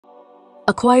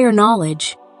Acquire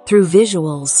knowledge through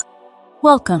visuals.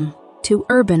 Welcome to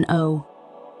Urban O.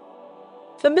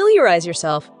 Familiarize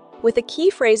yourself with the key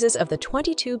phrases of the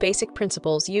 22 basic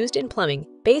principles used in plumbing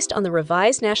based on the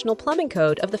revised National Plumbing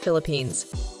Code of the Philippines.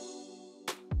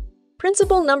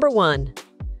 Principle number 1.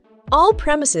 All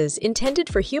premises intended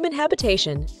for human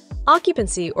habitation,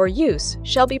 occupancy, or use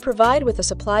shall be provided with a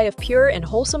supply of pure and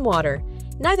wholesome water,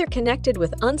 neither connected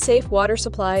with unsafe water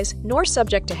supplies nor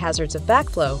subject to hazards of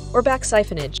backflow or back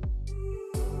siphonage.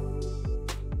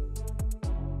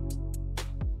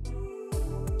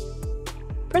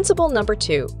 Principle number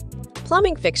 2.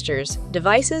 Plumbing fixtures,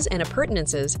 devices, and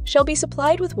appurtenances shall be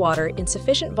supplied with water in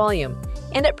sufficient volume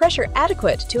and at pressure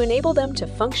adequate to enable them to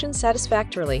function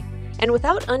satisfactorily and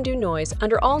without undue noise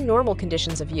under all normal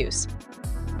conditions of use.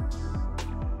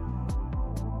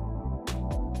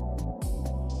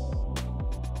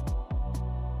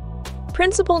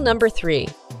 Principle number 3.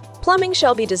 Plumbing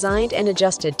shall be designed and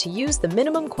adjusted to use the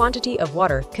minimum quantity of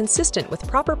water consistent with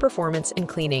proper performance in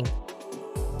cleaning.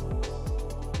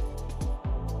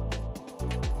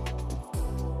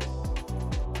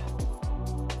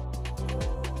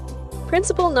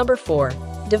 Principle number 4.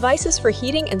 Devices for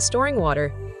heating and storing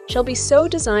water shall be so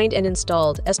designed and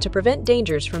installed as to prevent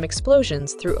dangers from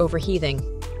explosions through overheating.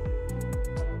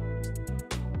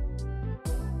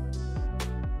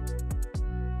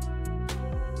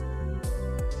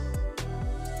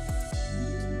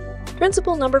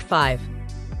 Principle number 5.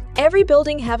 Every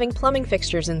building having plumbing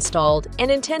fixtures installed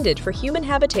and intended for human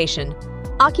habitation,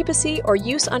 occupancy, or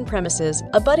use on premises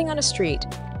abutting on a street,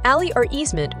 alley, or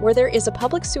easement where there is a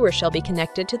public sewer shall be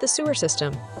connected to the sewer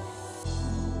system.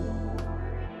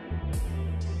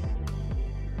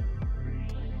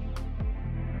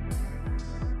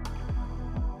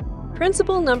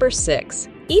 Principle number 6.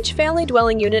 Each family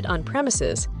dwelling unit on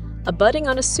premises abutting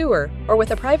on a sewer or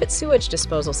with a private sewage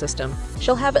disposal system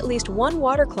shall have at least one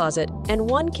water closet and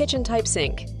one kitchen-type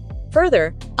sink.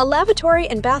 Further, a lavatory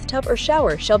and bathtub or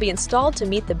shower shall be installed to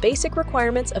meet the basic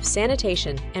requirements of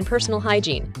sanitation and personal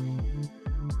hygiene.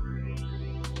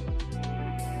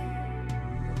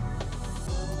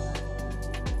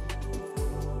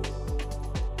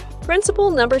 Principle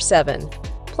number 7.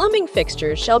 Plumbing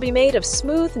fixtures shall be made of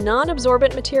smooth,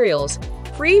 non-absorbent materials,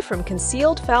 free from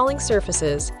concealed fouling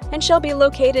surfaces, and shall be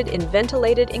located in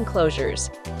ventilated enclosures.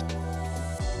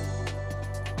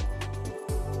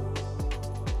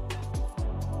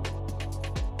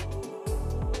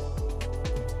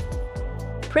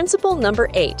 Principle number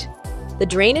 8. The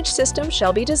drainage system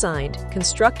shall be designed,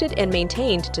 constructed, and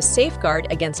maintained to safeguard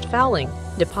against fouling,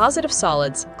 deposit of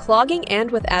solids, clogging,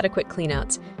 and with adequate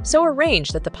cleanouts, so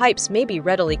arranged that the pipes may be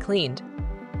readily cleaned.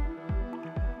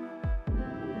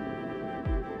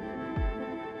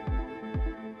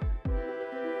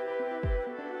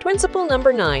 Principle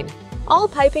number 9. All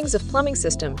pipings of plumbing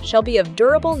system shall be of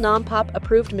durable non-pop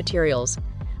approved materials,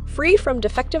 free from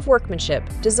defective workmanship,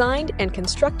 designed and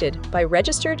constructed by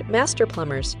registered master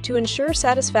plumbers to ensure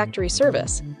satisfactory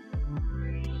service.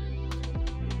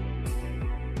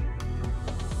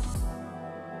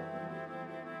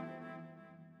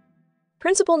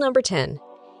 Principle number 10.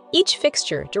 Each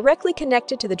fixture directly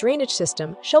connected to the drainage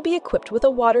system shall be equipped with a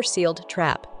water-sealed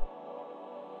trap.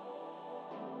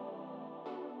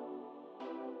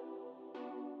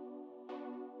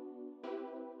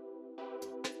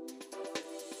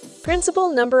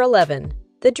 Principle number 11.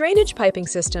 The drainage piping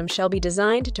system shall be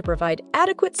designed to provide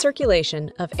adequate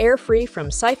circulation of air free from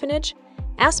siphonage,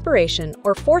 aspiration,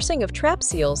 or forcing of trap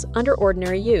seals under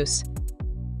ordinary use.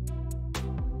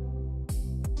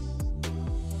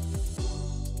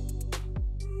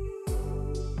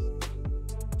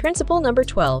 Principle number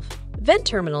 12. Vent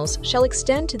terminals shall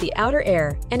extend to the outer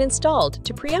air and installed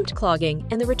to preempt clogging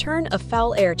and the return of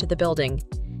foul air to the building.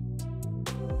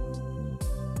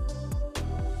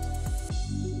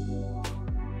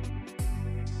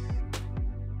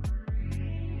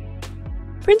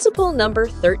 Principle number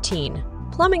 13.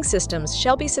 Plumbing systems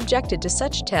shall be subjected to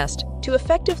such test to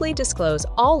effectively disclose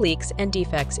all leaks and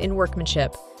defects in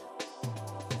workmanship.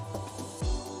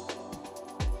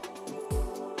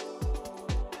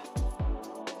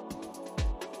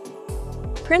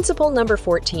 Principle number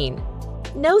 14.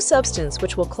 No substance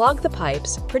which will clog the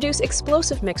pipes, produce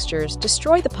explosive mixtures,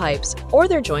 destroy the pipes or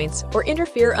their joints, or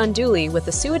interfere unduly with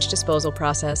the sewage disposal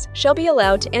process shall be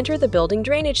allowed to enter the building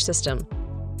drainage system.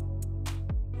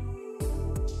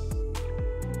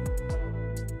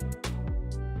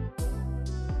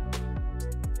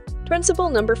 Principle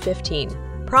number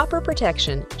 15. Proper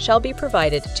protection shall be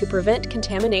provided to prevent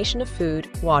contamination of food,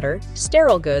 water,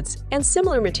 sterile goods, and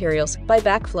similar materials by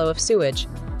backflow of sewage.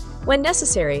 When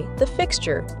necessary, the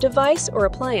fixture, device, or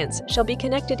appliance shall be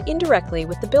connected indirectly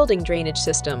with the building drainage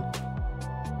system.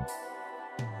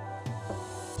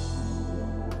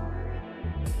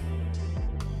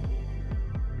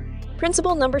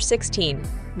 Principle number 16.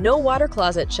 No water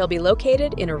closet shall be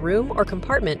located in a room or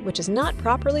compartment which is not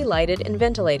properly lighted and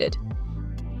ventilated.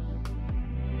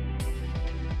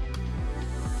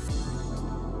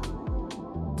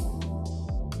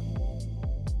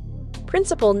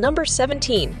 Principle number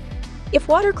 17. If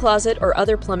water closet or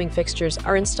other plumbing fixtures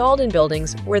are installed in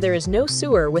buildings where there is no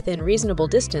sewer within reasonable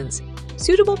distance,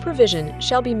 suitable provision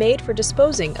shall be made for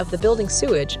disposing of the building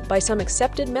sewage by some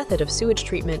accepted method of sewage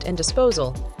treatment and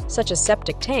disposal, such as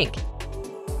septic tank.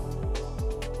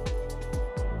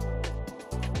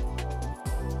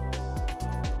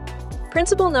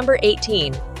 Principle number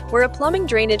 18. Where a plumbing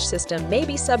drainage system may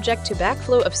be subject to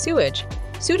backflow of sewage,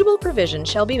 suitable provision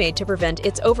shall be made to prevent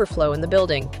its overflow in the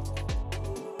building.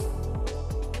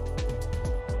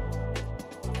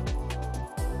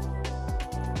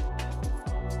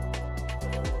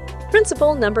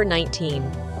 Principle number 19.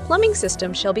 Plumbing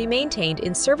system shall be maintained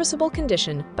in serviceable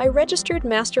condition by registered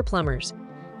master plumbers.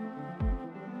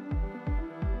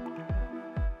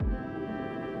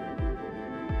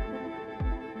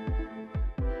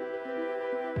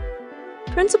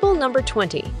 Principle number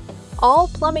 20. All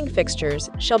plumbing fixtures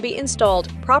shall be installed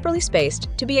properly spaced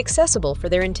to be accessible for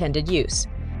their intended use.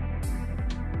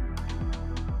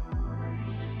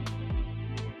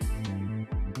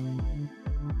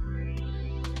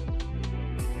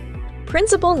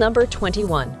 Principle number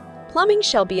 21. Plumbing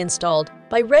shall be installed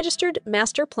by registered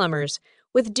master plumbers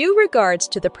with due regards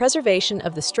to the preservation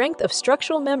of the strength of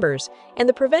structural members and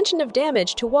the prevention of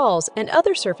damage to walls and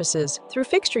other surfaces through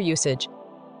fixture usage.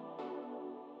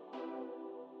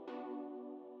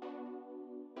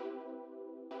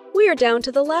 We are down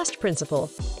to the last principle,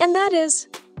 and that is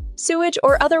sewage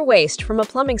or other waste from a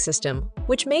plumbing system,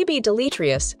 which may be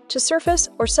deleterious to surface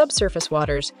or subsurface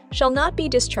waters, shall not be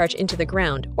discharged into the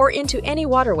ground or into any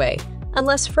waterway,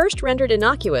 unless first rendered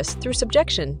innocuous through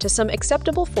subjection to some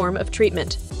acceptable form of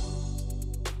treatment.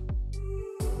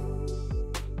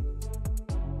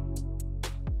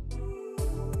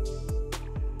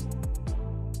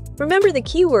 Remember the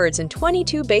keywords and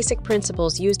 22 basic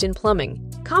principles used in plumbing.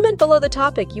 Comment below the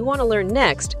topic you want to learn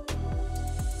next.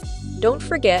 Don't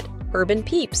forget Urban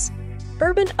Peeps.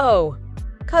 Urban O.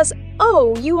 'Cause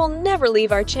you will never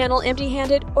leave our channel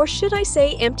empty-handed, or should I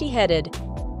say empty-headed.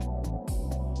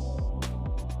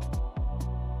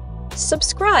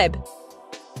 Subscribe